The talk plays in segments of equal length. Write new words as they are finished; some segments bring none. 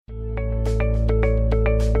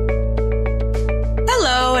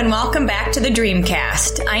and welcome back to the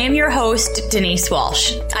Dreamcast. I am your host, Denise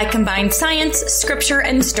Walsh. I combine science, scripture,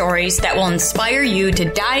 and stories that will inspire you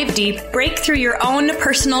to dive deep, break through your own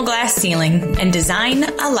personal glass ceiling, and design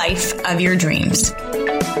a life of your dreams.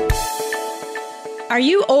 Are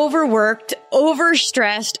you overworked,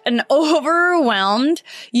 overstressed, and overwhelmed?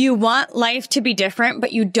 You want life to be different,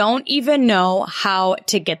 but you don't even know how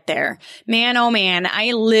to get there. Man, oh man,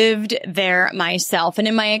 I lived there myself. And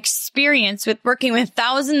in my experience with working with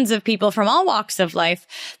thousands of people from all walks of life,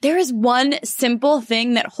 there is one simple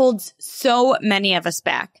thing that holds so many of us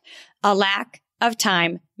back: a lack of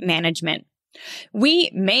time management.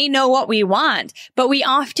 We may know what we want, but we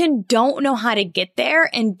often don't know how to get there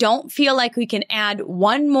and don't feel like we can add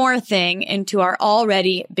one more thing into our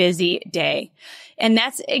already busy day. And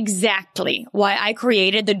that's exactly why I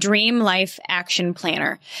created the Dream Life Action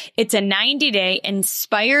Planner. It's a 90-day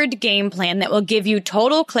inspired game plan that will give you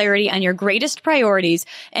total clarity on your greatest priorities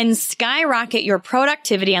and skyrocket your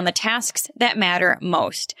productivity on the tasks that matter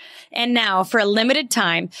most. And now, for a limited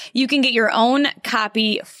time, you can get your own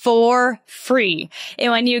copy for free.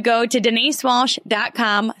 And when you go to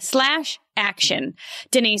denisewalsh.com/action,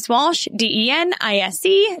 Denise Walsh,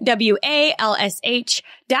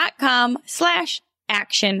 Denisewalsh.com/action,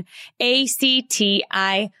 ACTION.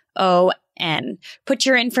 Put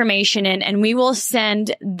your information in and we will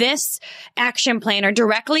send this action planner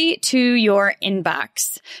directly to your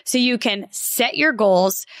inbox so you can set your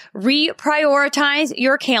goals, reprioritize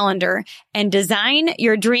your calendar, and design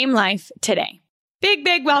your dream life today.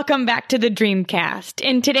 Big welcome back to the Dreamcast.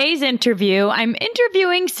 In today's interview, I'm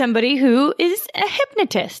interviewing somebody who is a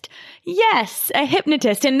hypnotist. Yes, a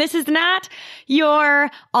hypnotist. And this is not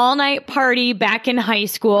your all-night party back in high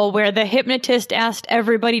school where the hypnotist asked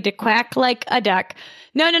everybody to quack like a duck.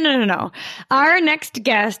 No. Our next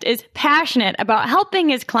guest is passionate about helping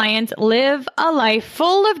his clients live a life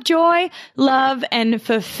full of joy, love, and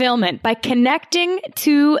fulfillment by connecting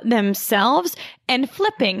to themselves and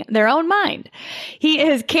flipping their own mind. He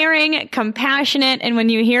is caring, compassionate, and when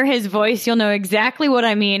you hear his voice, you'll know exactly what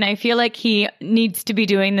I mean. I feel like he needs to be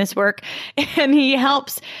doing this work, and he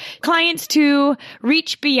helps clients to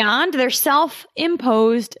reach beyond their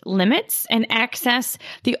self-imposed limits and access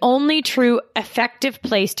the only true effective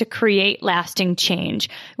place to create lasting change,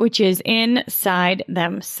 which is inside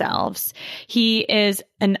themselves. He is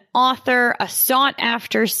an author, a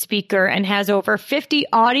sought-after speaker, and has over 50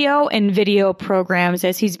 audio and video programs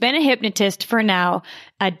as he's been a hypnotist for now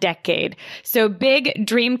a decade. So big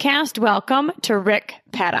Dreamcast welcome to Rick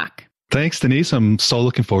Paddock. Thanks, Denise. I'm so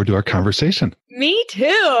looking forward to our conversation. Me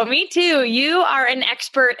too. You are an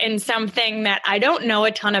expert in something that I don't know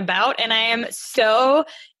a ton about, and I am so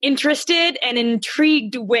interested and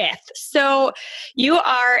intrigued with. So you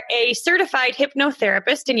are a certified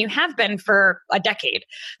hypnotherapist, and you have been for a decade.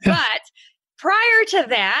 Yeah. But prior to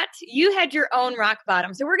that, you had your own rock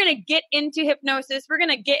bottom. So we're going to get into hypnosis. We're going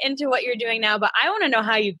to get into what you're doing now, but I want to know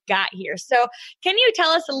how you got here. So can you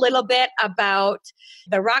tell us a little bit about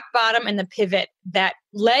the rock bottom and the pivot that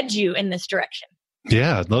led you in this direction?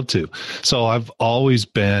 Yeah, I'd love to. So I've always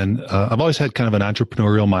had kind of an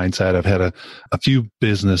entrepreneurial mindset. I've had a few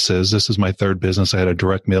businesses. This is my third business. I had a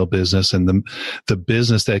direct mail business, and the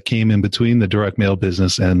business that came in between the direct mail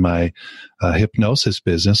business and my hypnosis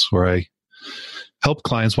business, where I help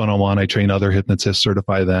clients one-on-one. I train other hypnotists,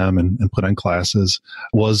 certify them, and put on classes,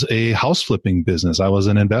 was a house flipping business. I was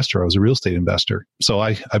an investor. I was a real estate investor. So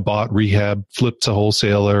I bought, rehab, flipped to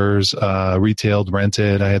wholesalers, retailed,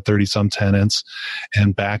 rented. I had 30-some tenants.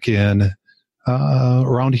 And back in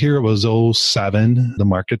around here, it was 2007, the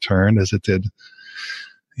market turned, as it did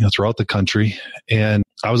throughout the country. And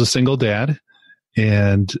I was a single dad,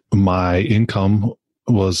 and my income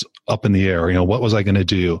was up in the air. What was I going to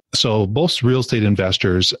do? So most real estate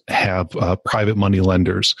investors have private money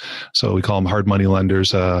lenders. So we call them hard money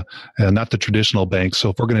lenders, and not the traditional banks. So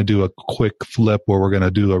if we're going to do a quick flip where we're going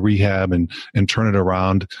to do a rehab and turn it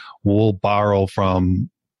around, we'll borrow from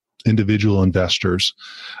individual investors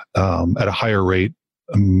at a higher rate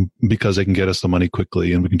because they can get us the money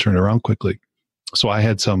quickly and we can turn it around quickly. So I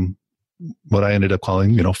had what I ended up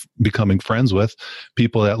calling, becoming friends with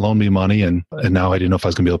people that loaned me money. And now I didn't know if I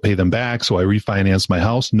was going to be able to pay them back. So I refinanced my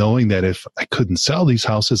house, knowing that if I couldn't sell these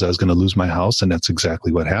houses, I was going to lose my house. And that's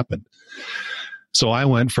exactly what happened. So I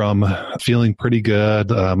went from feeling pretty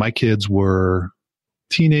good. My kids were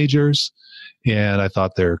teenagers, and I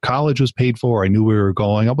thought their college was paid for. I knew we were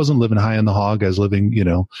going. I wasn't living high on the hog. I was living,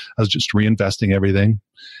 I was just reinvesting everything.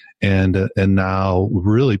 And now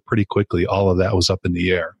really pretty quickly, all of that was up in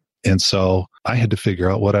the air. And so I had to figure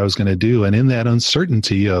out what I was going to do. And in that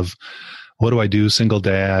uncertainty of, what do I do? Single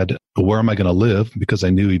dad. Where am I going to live? Because I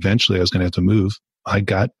knew eventually I was going to have to move. I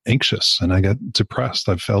got anxious and I got depressed.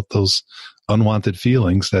 I felt those unwanted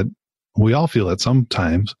feelings that we all feel at some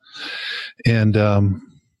times. And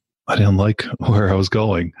I didn't like where I was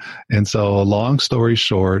going. And so long story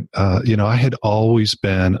short, I had always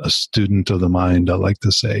been a student of the mind, I like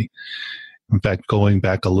to say. In fact, going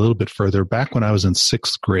back a little bit further, back when I was in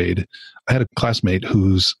 6th grade, I had a classmate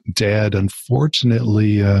whose dad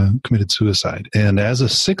unfortunately committed suicide. And as a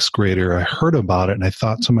 6th grader, I heard about it and I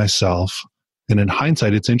thought to myself, and in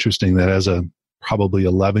hindsight, it's interesting that as a probably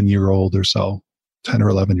 11-year-old or so, 10 or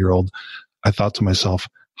 11-year-old, I thought to myself,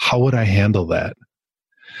 how would I handle that?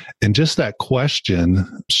 And just that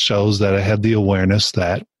question shows that I had the awareness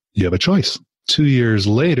that you have a choice. 2 years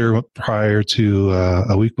later, prior to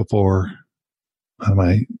a week before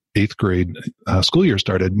my 8th grade school year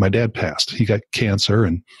started, my dad passed. He got cancer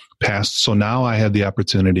and passed. So now I had the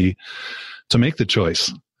opportunity to make the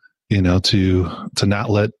choice, to not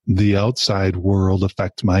let the outside world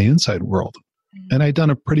affect my inside world. And I'd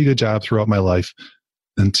done a pretty good job throughout my life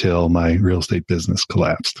until my real estate business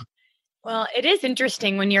collapsed. Well, it is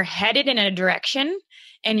interesting when you're headed in a direction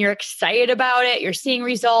and you're excited about it, you're seeing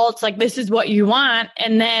results, like this is what you want,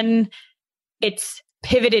 and then it's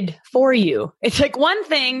pivoted for you. It's like one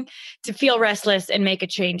thing to feel restless and make a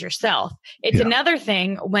change yourself. It's another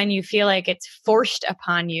thing when you feel like it's forced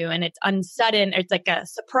upon you and it's unsudden, it's like a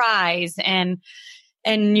surprise, and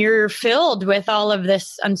you're filled with all of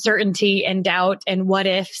this uncertainty and doubt and what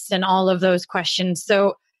ifs and all of those questions.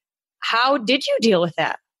 So how did you deal with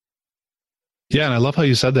that? Yeah. And I love how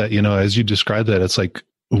you said that, as you described that, it's like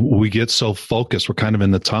we get so focused, we're kind of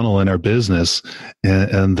in the tunnel in our business.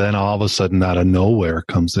 And then all of a sudden out of nowhere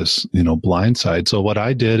comes this, blindside. So what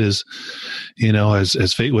I did is,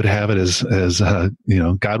 as fate would have it, as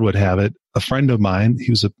God would have it, a friend of mine, he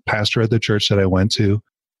was a pastor at the church that I went to,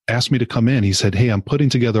 asked me to come in. He said, "Hey, I'm putting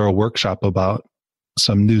together a workshop about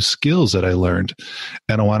some new skills that I learned,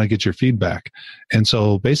 and I want to get your feedback." And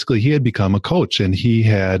so basically he had become a coach and he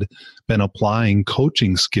had been applying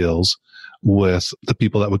coaching skills with the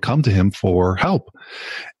people that would come to him for help.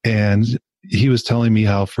 And he was telling me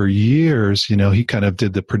how for years, he kind of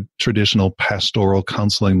did the traditional pastoral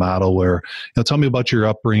counseling model where, tell me about your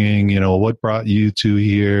upbringing, what brought you to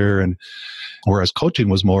here. And whereas coaching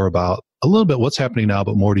was more about a little bit what's happening now,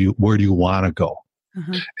 but more where do you want to go?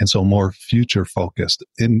 Mm-hmm. And so more future focused.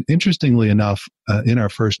 And interestingly enough, in our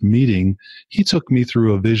first meeting, he took me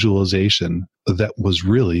through a visualization that was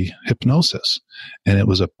really hypnosis. And it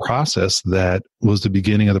was a process that was the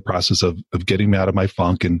beginning of the process of getting me out of my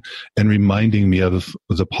funk and reminding me of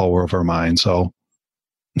the power of our mind. So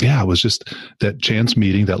yeah, it was just that chance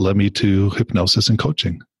meeting that led me to hypnosis and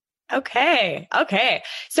coaching. Okay.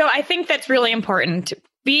 So I think that's really important.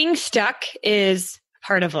 Being stuck is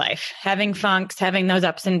part of life, having funks, having those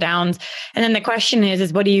ups and downs. And then the question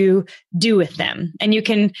is what do you do with them? And you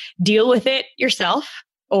can deal with it yourself,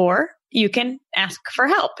 or you can ask for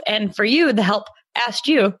help. And for you, the help asked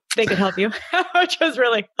you, they could help you, which was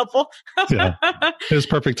really helpful. Yeah, it was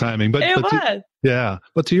perfect timing. But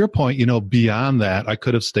But to your point, beyond that, I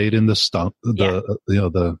could have stayed in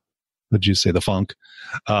the what'd you say, the funk.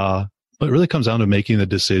 But it really comes down to making the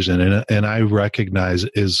decision. And I recognize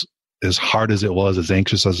as hard as it was, as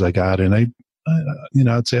anxious as I got, and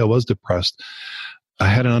I'd say I was depressed. I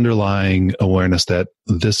had an underlying awareness that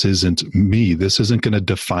this isn't me. This isn't going to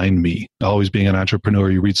define me. Always being an entrepreneur,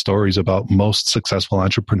 you read stories about most successful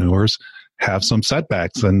entrepreneurs have some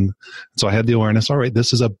setbacks. And so I had the awareness, all right,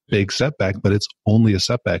 this is a big setback, but it's only a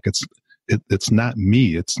setback. It's not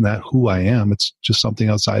me. It's not who I am. It's just something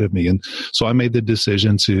outside of me. And so I made the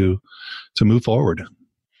decision to move forward.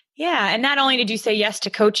 Yeah. And not only did you say yes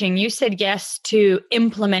to coaching, you said yes to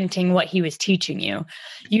implementing what he was teaching you.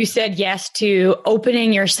 You said yes to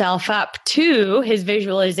opening yourself up to his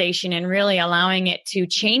visualization and really allowing it to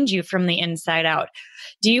change you from the inside out.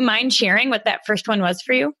 Do you mind sharing what that first one was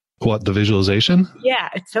for you? What, the visualization? Yeah,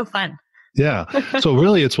 it's so fun. Yeah. So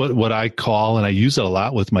really it's what I call, and I use it a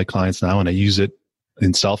lot with my clients now, and I use it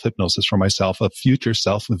in self-hypnosis for myself, a future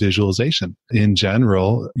self-visualization. In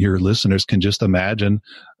general, your listeners can just imagine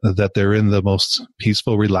that they're in the most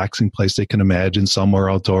peaceful, relaxing place they can imagine, somewhere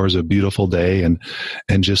outdoors, a beautiful day, and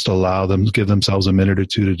just give themselves a minute or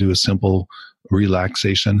two to do a simple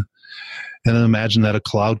relaxation. And then imagine that a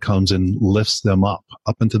cloud comes and lifts them up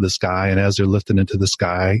into the sky. And as they're lifted into the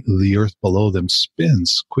sky, the earth below them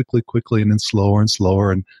spins quickly, and then slower and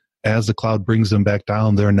slower. And as the cloud brings them back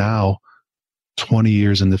down, they're now 20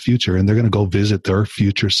 years in the future, and they're going to go visit their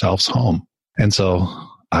future self's home. And so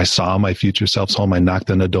I saw my future self's home. I knocked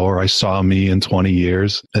on the door. I saw me in 20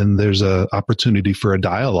 years. And there's an opportunity for a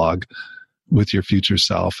dialogue with your future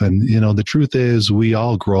self. And, the truth is we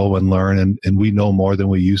all grow and learn and we know more than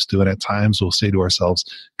we used to. And at times we'll say to ourselves,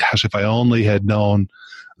 gosh, if I only had known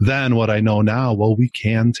then what I know now, well, we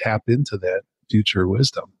can tap into that future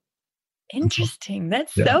wisdom. Interesting.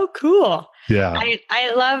 That's so cool. Yeah.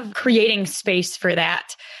 I love creating space for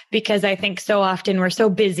that because I think so often we're so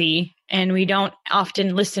busy and we don't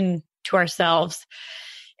often listen to ourselves.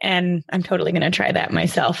 And I'm totally going to try that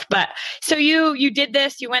myself. But so you did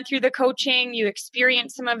this, you went through the coaching, you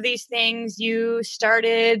experienced some of these things, you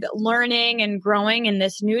started learning and growing in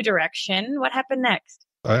this new direction. What happened next?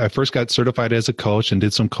 I first got certified as a coach and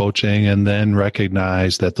did some coaching and then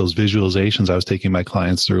recognized that those visualizations I was taking my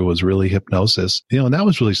clients through was really hypnosis. And that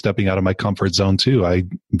was really stepping out of my comfort zone too. I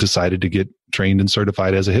decided to get trained and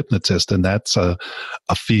certified as a hypnotist. And that's a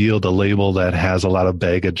field, a label that has a lot of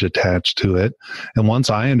baggage attached to it. And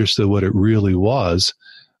once I understood what it really was,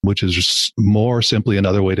 which is just more simply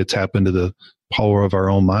another way to tap into the power of our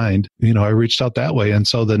own mind, I reached out that way. And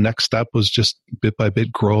so the next step was just bit by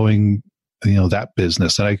bit growing that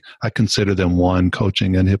business. And I consider them one,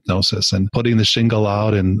 coaching and hypnosis and putting the shingle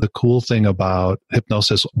out. And the cool thing about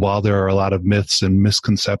hypnosis, while there are a lot of myths and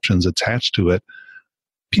misconceptions attached to it,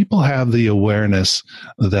 people have the awareness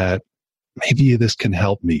that maybe this can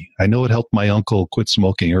help me. I know it helped my uncle quit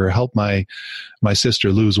smoking or help my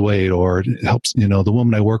sister lose weight, or it helps, the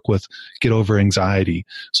woman I work with get over anxiety.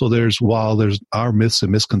 So while there's our myths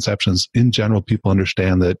and misconceptions, in general, people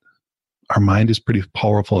understand that our mind is pretty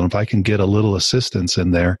powerful. And if I can get a little assistance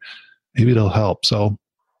in there, maybe it'll help. So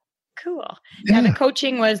cool. Yeah. The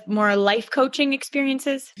coaching was more life coaching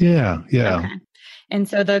experiences. Yeah. Okay. And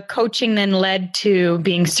so the coaching then led to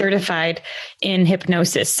being certified in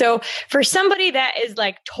hypnosis. So for somebody that is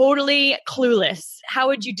like totally clueless, how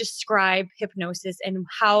would you describe hypnosis and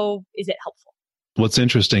how is it helpful? What's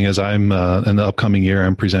interesting is I'm in the upcoming year,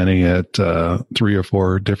 I'm presenting at 3 or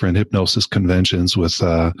 4 different hypnosis conventions with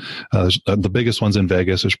the biggest ones in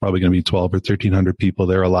Vegas. There's probably going to be 12 or 1,300 people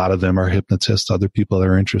there. A lot of them are hypnotists, other people that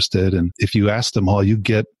are interested. And if you ask them all, you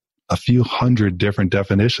get a few hundred different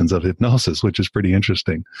definitions of hypnosis, which is pretty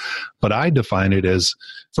interesting. But I define it as,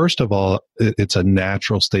 first of all, it's a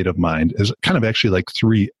natural state of mind. It's kind of actually like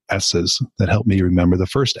 3 S's that help me remember. The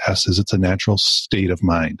first S is it's a natural state of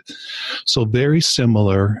mind. So very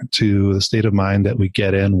similar to the state of mind that we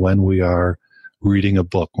get in when we are reading a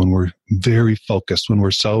book, when we're very focused, when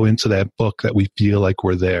we're so into that book that we feel like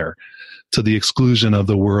we're there, to the exclusion of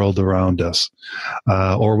the world around us.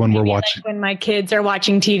 Or when we're watching. Like when my kids are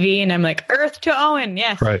watching TV and I'm like, Earth to Owen.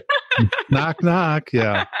 Yes. Right. Knock, knock.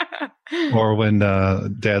 Yeah. Or when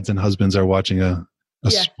dads and husbands are watching a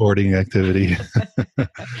sporting activity.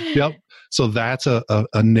 Yep. So that's a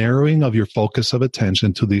narrowing of your focus of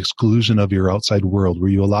attention to the exclusion of your outside world, where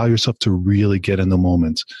you allow yourself to really get in the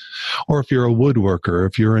moment. Or if you're a woodworker,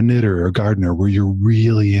 if you're a knitter or gardener, where you're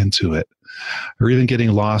really into it, or even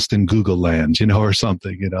getting lost in Google land, or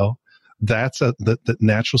something, that's the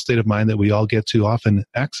natural state of mind that we all get to, often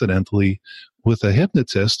accidentally. With a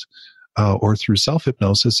hypnotist or through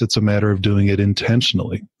self-hypnosis, it's a matter of doing it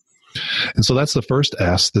intentionally. And so that's the first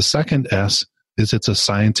S. The second S is it's a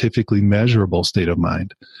scientifically measurable state of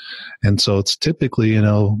mind. And so it's typically,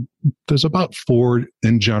 there's about 4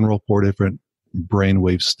 different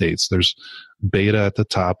brainwave states. There's beta at the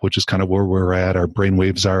top, which is kind of where we're at. Our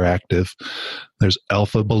brainwaves are active. There's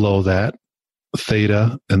alpha below that,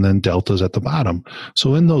 theta, and then delta's at the bottom.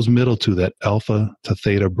 So in those middle two, that alpha to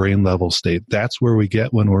theta brain level state, that's where we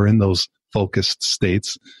get when we're in those focused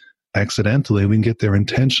states. Accidentally, we can get there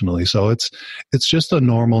intentionally. So it's just a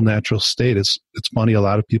normal, natural state. It's funny. A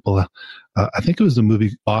lot of people, I think it was the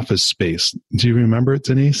movie Office Space. Do you remember it,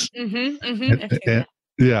 Denise? Mm-hmm, mm-hmm.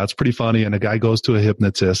 Yeah, it's pretty funny. And a guy goes to a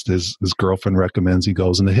hypnotist. His girlfriend recommends he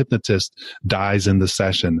goes, and the hypnotist dies in the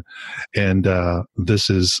session. And this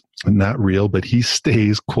is not real, but he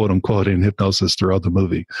stays, quote unquote, in hypnosis throughout the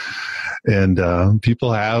movie. And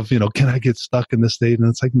people have, can I get stuck in this state? And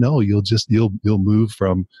it's like, no, you'll move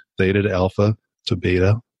from theta to alpha to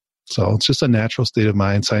beta. So it's just a natural state of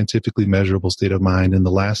mind, scientifically measurable state of mind. And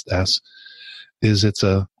the last S is it's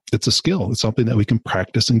a skill. It's something that we can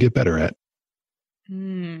practice and get better at.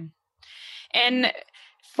 And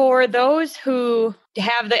for those who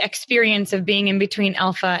have the experience of being in between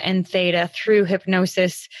alpha and theta through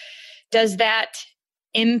hypnosis, does that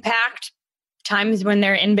impact times when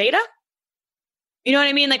they're in beta? You know what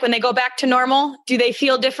I mean? Like when they go back to normal, do they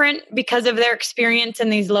feel different because of their experience in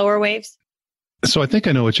these lower waves? So I think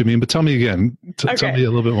I know what you mean, but tell me again. Tell me a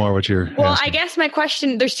little bit more what you're asking. I guess my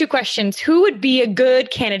question, there's two questions. Who would be a good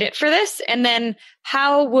candidate for this? And then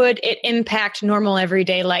how would it impact normal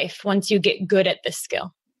everyday life once you get good at this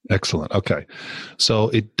skill? Excellent. Okay. So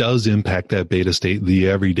it does impact that beta state, the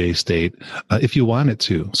everyday state, if you want it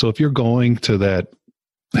to. So if you're going to that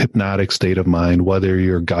hypnotic state of mind, whether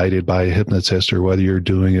you're guided by a hypnotist or whether you're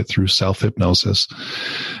doing it through self-hypnosis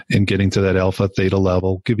and getting to that alpha theta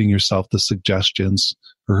level, giving yourself the suggestions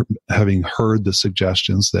or having heard the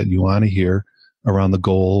suggestions that you want to hear around the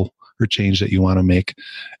goal or change that you want to make,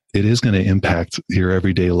 it is going to impact your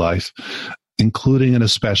everyday life, including and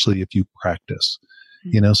especially if you practice.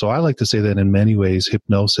 So I like to say that in many ways,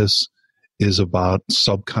 hypnosis is about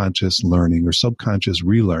subconscious learning or subconscious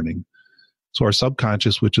relearning. So our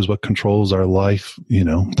subconscious, which is what controls our life,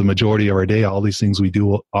 the majority of our day, all these things we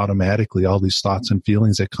do automatically, all these thoughts and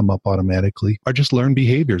feelings that come up automatically are just learned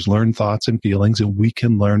behaviors, learned thoughts and feelings, and we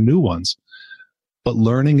can learn new ones. But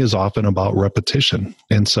learning is often about repetition.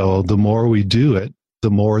 And so the more we do it,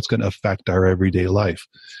 the more it's going to affect our everyday life.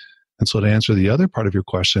 And so to answer the other part of your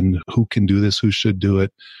question, who can do this, who should do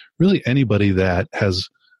it? Really anybody that has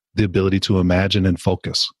the ability to imagine and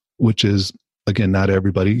focus, which is, again, not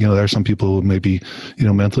everybody. There are some people who may be,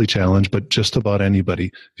 mentally challenged, but just about anybody.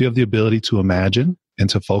 If you have the ability to imagine and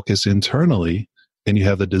to focus internally, and you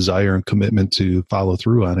have the desire and commitment to follow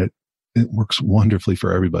through on it, it works wonderfully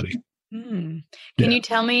for everybody. Can you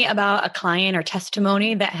tell me about a client or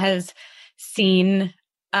testimony that has seen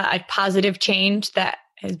a positive change that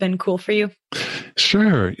has been cool for you?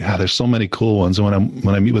 Sure. Yeah, there's so many cool ones. And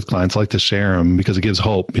when I meet with clients, I like to share them because it gives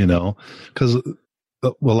hope, because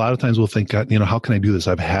a lot of times we'll think, how can I do this?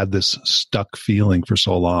 I've had this stuck feeling for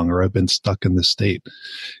so long, or I've been stuck in this state.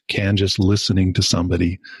 Can just listening to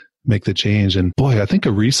somebody make the change? And boy, I think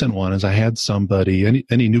a recent one is I had somebody,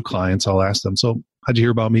 any new clients, I'll ask them, so how'd you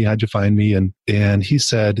hear about me? How'd you find me? And he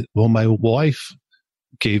said, well, my wife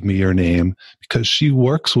gave me your name because she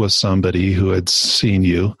works with somebody who had seen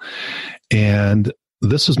you. And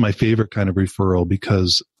this was my favorite kind of referral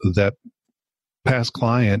because that past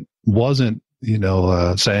client wasn't,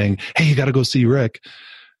 saying, hey, you got to go see Rick.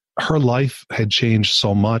 Her life had changed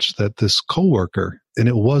so much that this coworker, and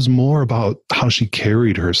it was more about how she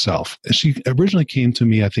carried herself. She originally came to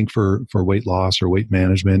me, I think, for weight loss or weight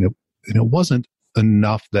management. And it wasn't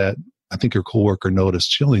enough that I think her coworker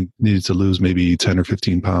noticed she only needed to lose maybe 10 or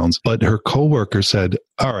 15 pounds. But her coworker said,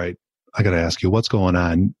 all right, I got to ask you, what's going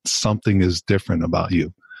on? Something is different about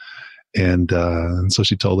you. And so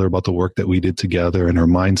she told her about the work that we did together, and her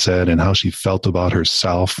mindset and how she felt about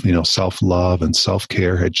herself, self-love and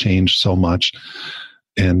self-care had changed so much.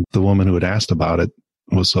 And the woman who had asked about it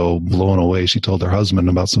was so blown away. She told her husband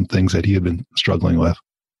about some things that he had been struggling with.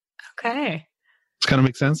 Okay. Does kind of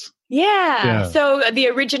make sense? Yeah. So the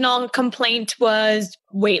original complaint was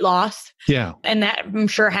weight loss. Yeah. And that I'm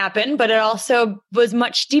sure happened, but it also was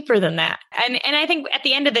much deeper than that. And I think at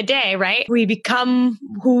the end of the day, right, we become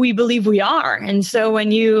who we believe we are. And so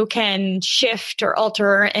when you can shift or alter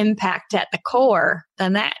or impact at the core,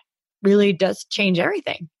 then that really does change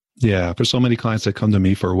everything. Yeah. For so many clients that come to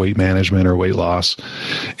me for weight management or weight loss,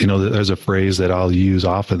 there's a phrase that I'll use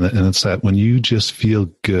often, and it's that when you just feel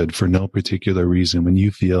good for no particular reason, when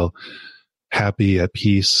you feel happy, at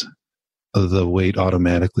peace, the weight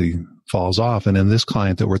automatically falls off. And in this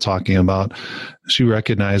client that we're talking about, she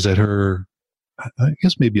recognized that her, I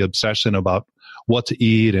guess maybe obsession about what to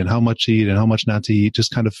eat and how much to eat and how much not to eat just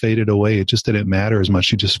kind of faded away. It just didn't matter as much.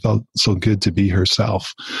 She just felt so good to be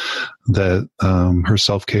herself that her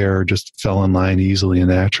self-care just fell in line easily and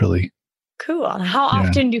naturally. Cool. How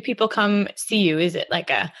often do people come see you? Is it like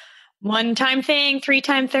a one-time thing,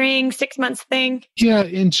 3-time thing, 6 months thing? Yeah,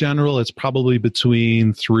 in general, it's probably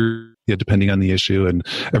between 3, depending on the issue. And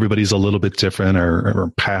everybody's a little bit different.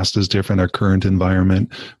 Our past is different, our current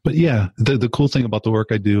environment. But yeah, the cool thing about the work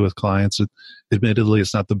I do with clients, admittedly,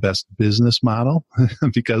 it's not the best business model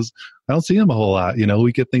because I don't see them a whole lot.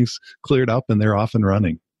 We get things cleared up and they're off and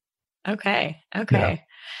running. Okay. Yeah.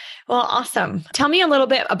 Well, awesome. Tell me a little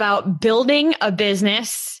bit about building a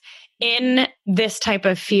business in this type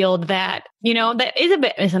of field that is a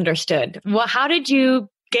bit misunderstood. Well, how did you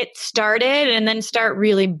get started and then start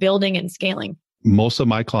really building and scaling? Most of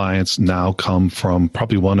my clients now come from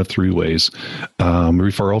probably one of 3 ways.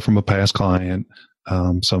 Referral from a past client,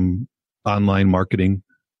 some online marketing,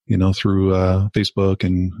 through Facebook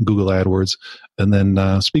and Google AdWords, and then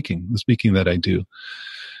the speaking that I do.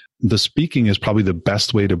 The speaking is probably the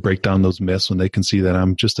best way to break down those myths when they can see that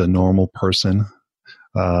I'm just a normal person.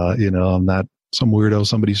 I'm not some weirdo,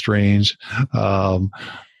 somebody strange.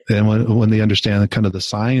 And when they understand kind of the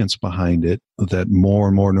science behind it, that more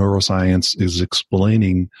and more neuroscience is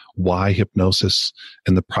explaining why hypnosis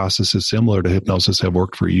and the processes similar to hypnosis have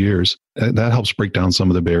worked for years, that helps break down some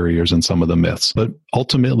of the barriers and some of the myths. But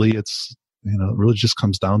ultimately, it's, it really just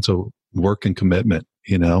comes down to work and commitment,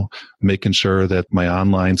 making sure that my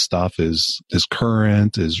online stuff is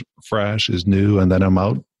current, is fresh, is new, and that I'm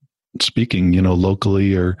out speaking,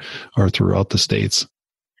 locally or throughout the states.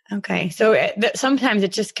 Okay. So sometimes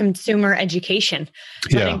it's just consumer education,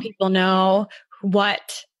 letting people know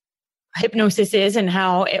what hypnosis is and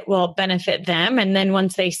how it will benefit them. And then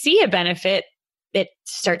once they see a benefit, it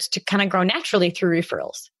starts to kind of grow naturally through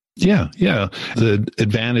referrals. Yeah. The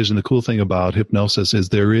advantage and the cool thing about hypnosis is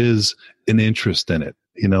there is an interest in it.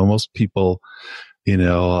 Most people,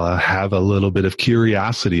 have a little bit of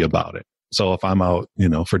curiosity about it. So if I'm out,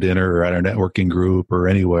 for dinner or at our networking group or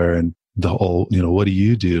anywhere, and the whole, what do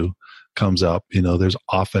you do comes up, there's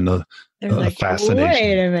often a fascination.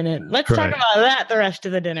 Wait a minute. Let's talk about that the rest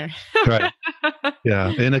of the dinner. Right.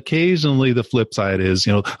 Yeah. And occasionally the flip side is,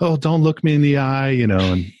 oh, don't look me in the eye, and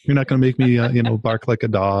you're not going to make me, bark like a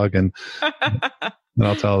dog. And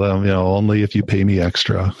I'll tell them, only if you pay me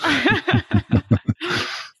extra.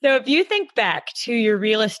 So if you think back to your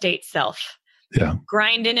real estate self,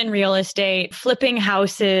 grinding in real estate, flipping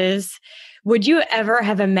houses, would you ever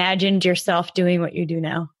have imagined yourself doing what you do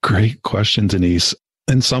now? Great question, Denise.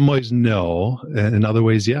 In some ways, no. And in other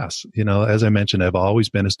ways, yes. As I mentioned, I've always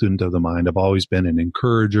been a student of the mind. I've always been an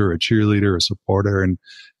encourager, a cheerleader, a supporter. And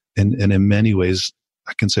in many ways,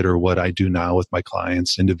 I consider what I do now with my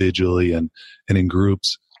clients individually and in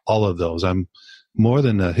groups, all of those. I'm more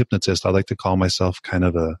than a hypnotist. I like to call myself kind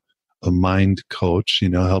of a mind coach,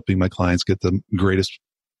 helping my clients get the greatest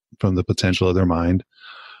from the potential of their mind.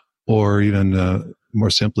 Or even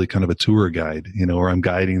more simply, kind of a tour guide, where I'm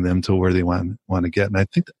guiding them to where they want to get. And I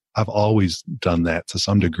think I've always done that to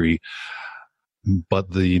some degree.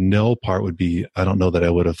 But the no part would be, I don't know that I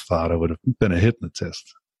would have thought I would have been a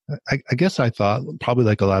hypnotist. I guess I thought, probably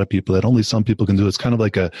like a lot of people, that only some people can do it. It's kind of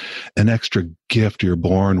like an extra gift you're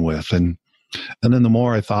born with. And then the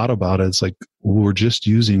more I thought about it, it's like we're just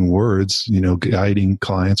using words, guiding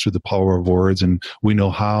clients through the power of words. And we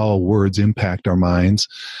know how words impact our minds.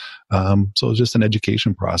 So it's just an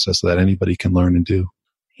education process that anybody can learn and do.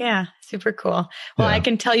 Yeah, super cool. Well, I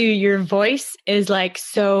can tell you your voice is like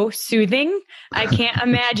so soothing. I can't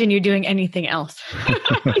imagine you doing anything else.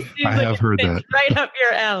 I have heard that. Right up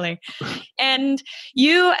your alley. And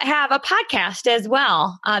you have a podcast as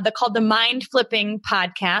well, called the Mind Flipping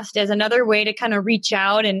Podcast, as another way to kind of reach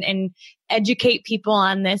out and educate people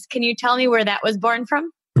on this. Can you tell me where that was born from?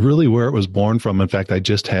 Really where it was born from. In fact, I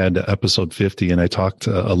just had episode 50 and I talked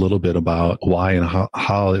a little bit about why and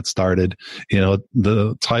how it started.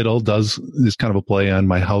 The title is kind of a play on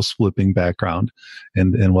my house flipping background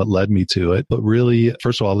and what led me to it. But really,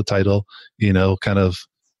 first of all, the title, kind of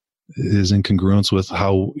is in congruence with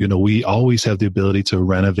how, we always have the ability to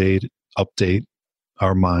renovate, update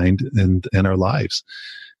our mind and our lives.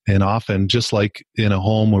 And often, just like in a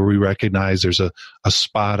home where we recognize there's a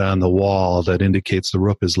spot on the wall that indicates the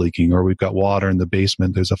roof is leaking, or we've got water in the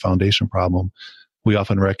basement, there's a foundation problem, we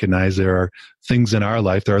often recognize there are things in our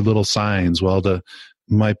life, there are little signs. Well,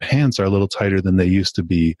 my pants are a little tighter than they used to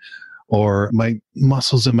be, or my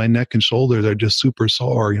muscles in my neck and shoulders are just super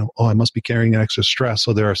sore. I must be carrying an extra stress.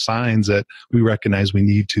 So there are signs that we recognize we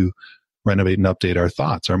need to renovate and update our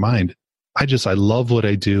thoughts, our mind. I love what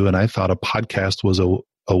I do. And I thought a podcast was a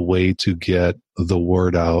way to get the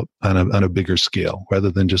word out on a bigger scale rather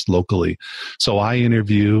than just locally. So I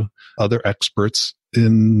interview other experts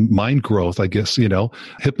in mind growth, I guess,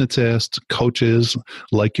 hypnotists, coaches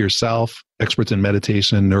like yourself, experts in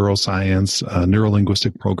meditation, neuroscience,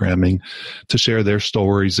 neurolinguistic programming, to share their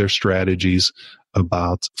stories, their strategies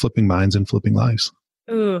about flipping minds and flipping lives.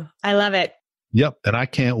 Ooh, I love it. Yep. And I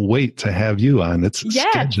can't wait to have you on. It's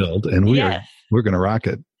scheduled and we're going to rock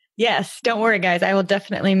it. Yes. Don't worry, guys. I will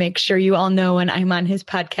definitely make sure you all know when I'm on his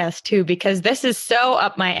podcast too, because this is so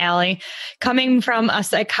up my alley. Coming from a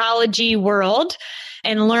psychology world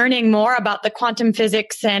and learning more about the quantum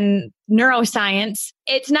physics and neuroscience,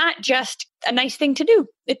 it's not just a nice thing to do.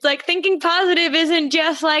 It's like thinking positive isn't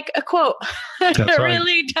just like a quote. It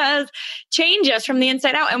really does change us from the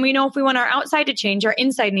inside out. And we know if we want our outside to change, our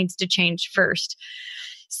inside needs to change first.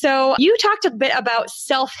 So you talked a bit about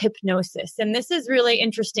self-hypnosis, and this is really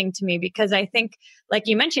interesting to me because I think, like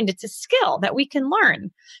you mentioned, it's a skill that we can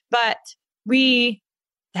learn, but we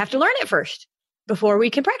have to learn it first before we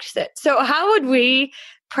can practice it. So how would we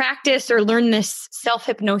practice or learn this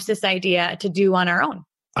self-hypnosis idea to do on our own?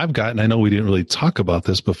 I know we didn't really talk about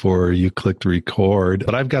this before you clicked record,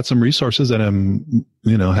 but I've got some resources that I'm,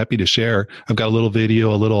 happy to share. I've got a little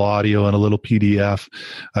video, a little audio, and a little PDF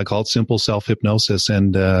called Simple Self-Hypnosis.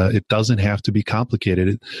 And it doesn't have to be complicated.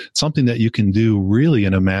 It's something that you can do really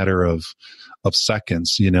in a matter of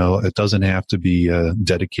seconds. It doesn't have to be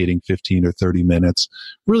dedicating 15 or 30 minutes.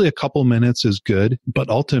 Really, a couple minutes is good, but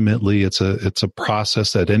ultimately it's a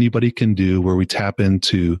process that anybody can do where we tap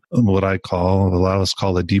into what a lot of us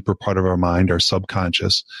call the deeper part of our mind, our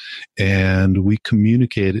subconscious, and we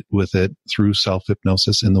communicate with it through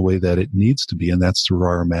self-hypnosis in the way that it needs to be, and that's through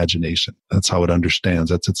our imagination. That's how it understands.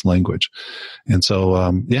 That's its language. And so,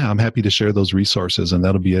 I'm happy to share those resources, and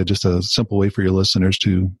that'll be just a simple way for your listeners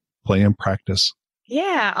to play and practice.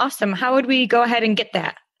 Yeah, awesome. How would we go ahead and get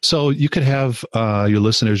that? So you could have your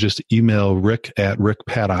listeners just email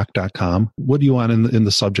rick@rickpaddock.com. What do you want in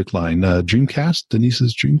the subject line? Dreamcast?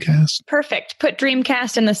 Denise's Dreamcast? Perfect. Put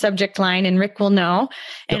Dreamcast in the subject line and Rick will know.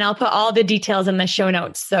 And Yep. I'll put all the details in the show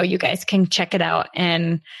notes so you guys can check it out.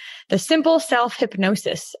 And the simple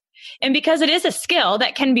self-hypnosis. And because it is a skill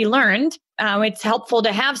that can be learned, it's helpful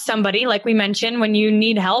to have somebody, like we mentioned, when you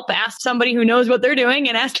need help, ask somebody who knows what they're doing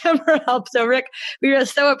and ask them for help. So Rick, we really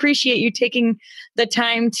so appreciate you taking the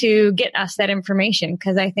time to get us that information,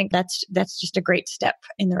 because I think that's just a great step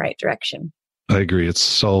in the right direction. I agree. It's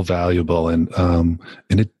so valuable, and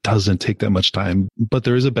it doesn't take that much time, but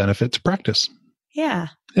there is a benefit to practice. Yeah.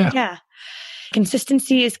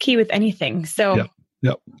 Consistency is key with anything. So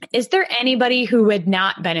Yep. Is there anybody who would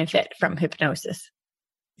not benefit from hypnosis?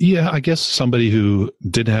 Yeah, I guess somebody who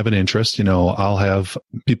didn't have an interest. I'll have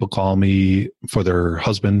people call me for their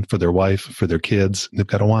husband, for their wife, for their kids. They've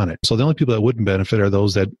got to want it. So the only people that wouldn't benefit are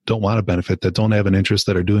those that don't want to benefit, that don't have an interest,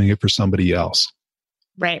 that are doing it for somebody else.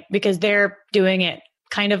 Right. Because they're doing it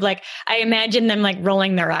kind of like, I imagine them like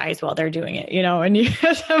rolling their eyes while they're doing it, and you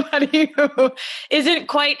have somebody who isn't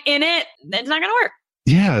quite in it, it's not going to work.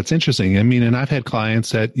 Yeah, it's interesting. I mean, and I've had clients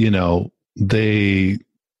that, they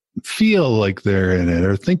feel like they're in it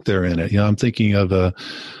or think they're in it. I'm thinking of a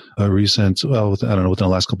recent, within the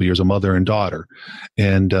last couple of years, a mother and daughter.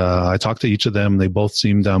 And I talked to each of them. They both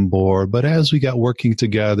seemed on board. But as we got working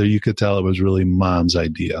together, you could tell it was really mom's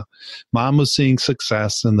idea. Mom was seeing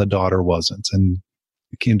success and the daughter wasn't. And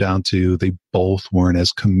it came down to they both weren't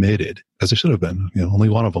as committed as they should have been. Only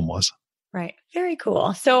one of them was. Right. Very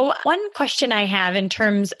cool. So one question I have in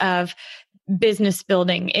terms of business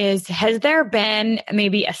building is, has there been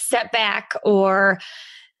maybe a setback or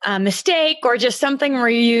a mistake or just something where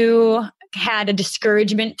you had a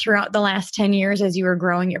discouragement throughout the last 10 years as you were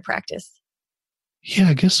growing your practice? Yeah,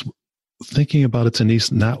 I guess thinking about it,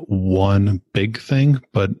 Denise, not one big thing,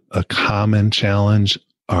 but a common challenge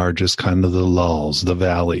are just kind of the lulls, the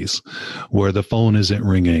valleys, where the phone isn't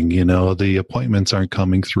ringing, the appointments aren't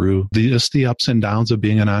coming through, just the ups and downs of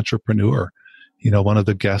being an entrepreneur. One of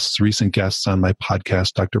the recent guests on my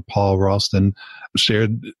podcast, Dr. Paul Ralston,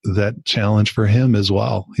 shared that challenge for him as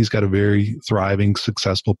well. He's got a very thriving,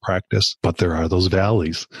 successful practice, but there are those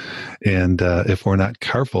valleys. And if we're not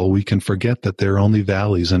careful, we can forget that there are only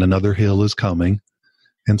valleys and another hill is coming.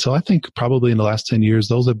 And so I think probably in the last 10 years,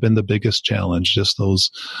 those have been the biggest challenge, just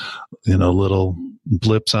those, little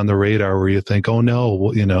blips on the radar where you think, oh no,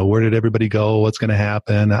 where did everybody go? What's going to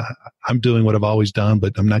happen? I'm doing what I've always done,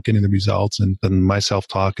 but I'm not getting the results. And then my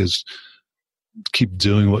self-talk is keep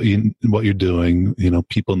doing what you're doing.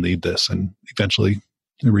 People need this, and eventually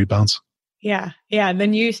it rebounds. Yeah. Yeah.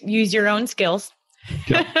 Then you use your own skills.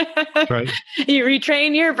 Yep. Right. You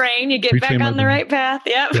retrain your brain, you get back on the right path.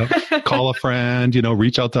 Yep. Call a friend,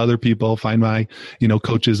 reach out to other people, find my,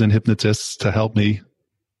 coaches and hypnotists to help me.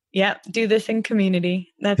 Yep. Do this in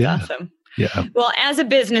community. That's awesome. Yeah. Well, as a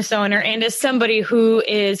business owner and as somebody who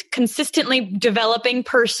is consistently developing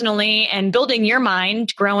personally and building your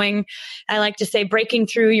mind, growing, I like to say, breaking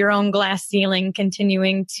through your own glass ceiling,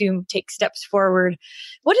 continuing to take steps forward.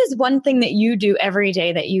 What is one thing that you do every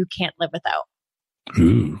day that you can't live without?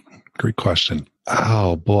 Ooh, great question.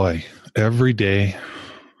 Oh boy. Every day.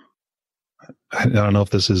 I don't know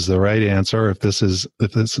if this is the right answer,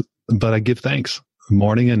 but I give thanks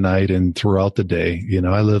morning and night and throughout the day.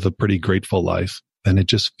 I live a pretty grateful life, and it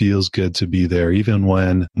just feels good to be there. Even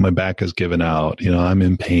when my back is given out, I'm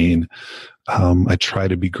in pain. I try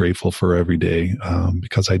to be grateful for every day,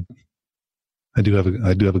 because I do have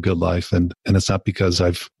a good life, and it's not because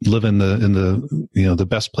I've live in the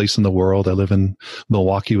best place in the world. I live in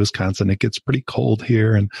Milwaukee, Wisconsin. It gets pretty cold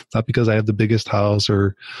here, and it's not because I have the biggest house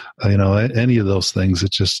or any of those things.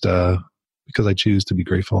 It's just because I choose to be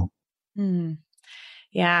grateful.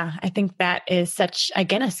 Yeah, I think that is such,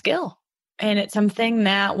 again, a skill, and it's something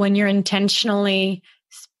that when you're intentionally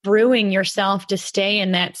brewing yourself to stay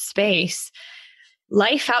in that space,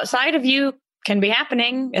 life outside of you can be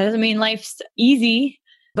happening. It doesn't mean life's easy,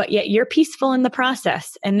 but yet you're peaceful in the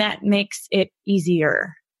process, and that makes it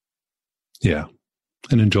easier. Yeah.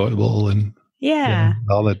 And enjoyable, and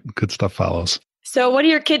all that good stuff follows. So what do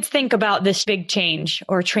your kids think about this big change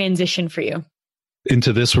or transition for you?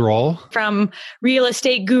 Into this role? From real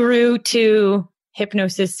estate guru to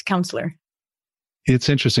hypnosis counselor. It's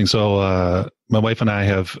interesting. So my wife and I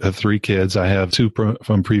have 3 kids. I have 2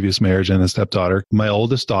 from previous marriage and a stepdaughter. My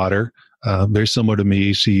oldest daughter, very similar to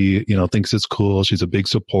me. She, thinks it's cool. She's a big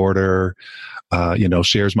supporter,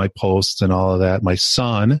 shares my posts and all of that. My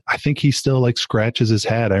son, I think he still scratches his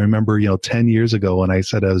head. I remember, 10 years ago when I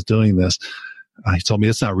said I was doing this, he told me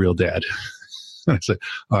it's not real, Dad. I said,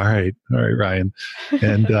 all right, Ryan.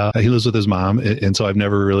 And he lives with his mom. And so I've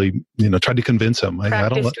never really, tried to convince him.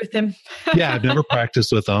 Practiced with him. Yeah, I've never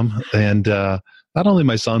practiced with him. And not only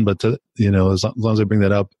my son, but as long as I bring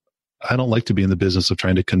that up, I don't like to be in the business of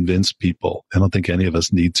trying to convince people. I don't think any of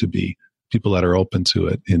us need to be. People that are open to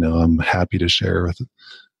it, I'm happy to share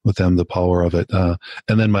with them the power of it.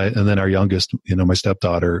 And then our youngest, my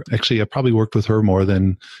stepdaughter, actually I probably worked with her more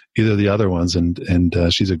than either of the other ones. And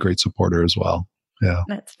she's a great supporter as well. Yeah.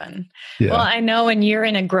 That's fun. Yeah. Well, I know when you're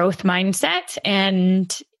in a growth mindset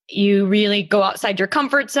and you really go outside your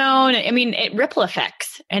comfort zone, it ripple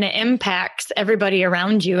effects and it impacts everybody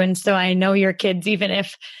around you. And so I know your kids, even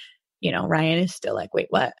if, Ryan is still like, wait,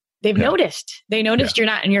 what? They've noticed. They noticed you're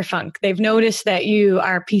not in your funk. They've noticed that you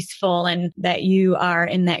are peaceful and that you are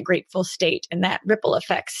in that grateful state, and that ripple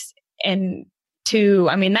effects. And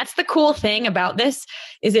that's the cool thing about this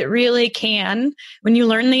is it really can, when you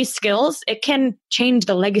learn these skills, it can change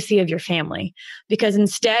the legacy of your family, because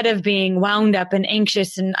instead of being wound up and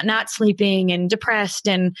anxious and not sleeping and depressed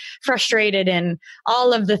and frustrated and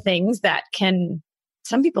all of the things that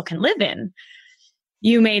some people can live in,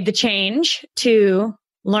 you made the change to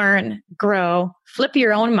learn, grow, flip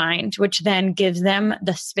your own mind, which then gives them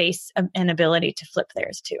the space and ability to flip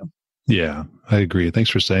theirs too. Yeah, I agree. Thanks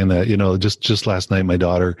for saying that. Just last night, my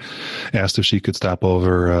daughter asked if she could stop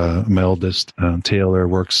over. My oldest, Taylor,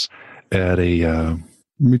 works at a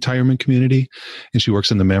retirement community, and she works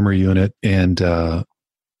in the memory unit and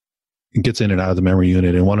gets in and out of the memory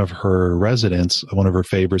unit. And one of her residents, one of her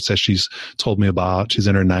favorites that she's told me about, she's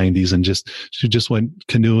in her 90s and she just went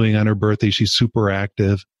canoeing on her birthday. She's super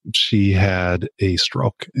active. She had a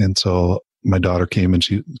stroke. And so my daughter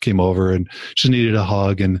she came over and she needed a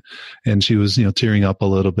hug, and she was, tearing up a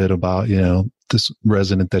little bit about, this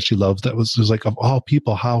resident that she loves that was like, of all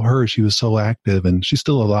people, how her, she was so active and she's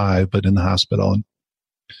still alive, but in the hospital.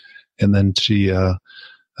 And then she,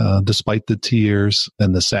 despite the tears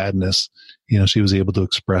and the sadness, she was able to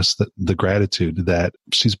express the gratitude that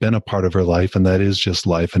she's been a part of her life, and that is just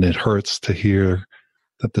life. And it hurts to hear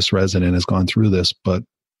that this resident has gone through this, but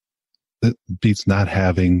it beats not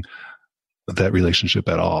having that relationship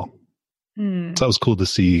at all. So that was cool to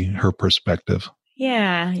see her perspective.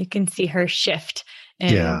 Yeah, you can see her shift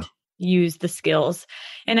and use the skills.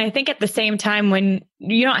 And I think at the same time, when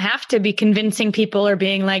you don't have to be convincing people or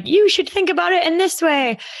being like, you should think about it in this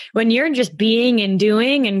way, when you're just being and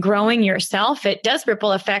doing and growing yourself, it does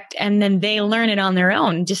ripple effect. And then they learn it on their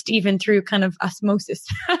own, just even through kind of osmosis.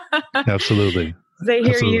 Absolutely. They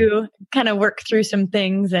hear you kind of work through some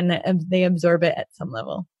things and they absorb it at some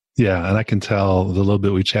level. Yeah. And I can tell the little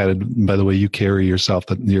bit we chatted, by the way you carry yourself,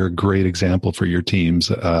 that you're a great example for your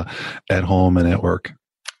teams at home and at work.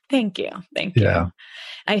 Thank you. Thank you. Yeah.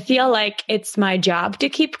 I feel like it's my job to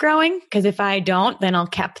keep growing, because if I don't, then I'll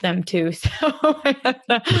cap them too. So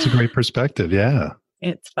that's a great perspective. Yeah.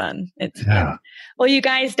 It's fun. It's fun. Well, you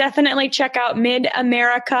guys definitely check out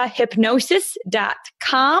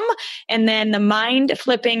midamericahypnosis.com and then the Mind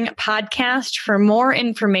Flipping podcast for more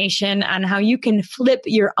information on how you can flip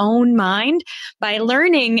your own mind by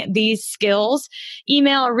learning these skills.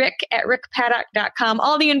 Email rick@rickpaddock.com.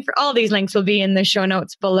 All these links will be in the show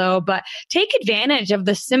notes below, but take advantage of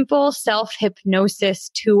the simple self-hypnosis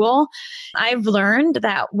tool. I've learned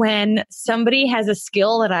that when somebody has a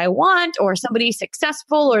skill that I want, or somebody's successful,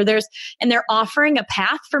 or they're offering a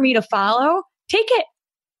path for me to follow, take it.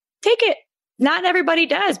 Not everybody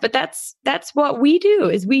does, but that's what we do,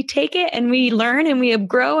 is we take it and we learn and we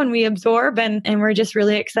grow and we absorb, and we're just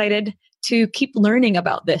really excited to keep learning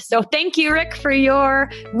about this. So thank you, Rick, for your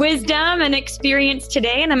wisdom and experience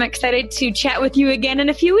today. And I'm excited to chat with you again in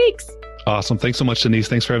a few weeks. Awesome. Thanks so much, Denise.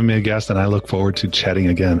 Thanks for having me a guest, and I look forward to chatting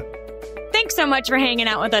again. Thanks so so much for hanging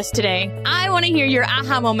out with us today. I want to hear your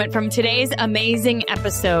aha moment from today's amazing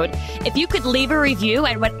episode. If you could leave a review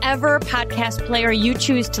at whatever podcast player you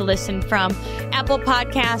choose to listen from, Apple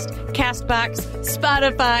Podcast, Castbox,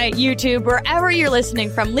 Spotify, YouTube, wherever you're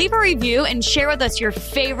listening from, leave a review and share with us your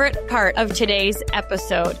favorite part of today's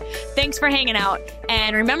episode. Thanks for hanging out,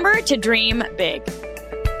 and remember to dream big.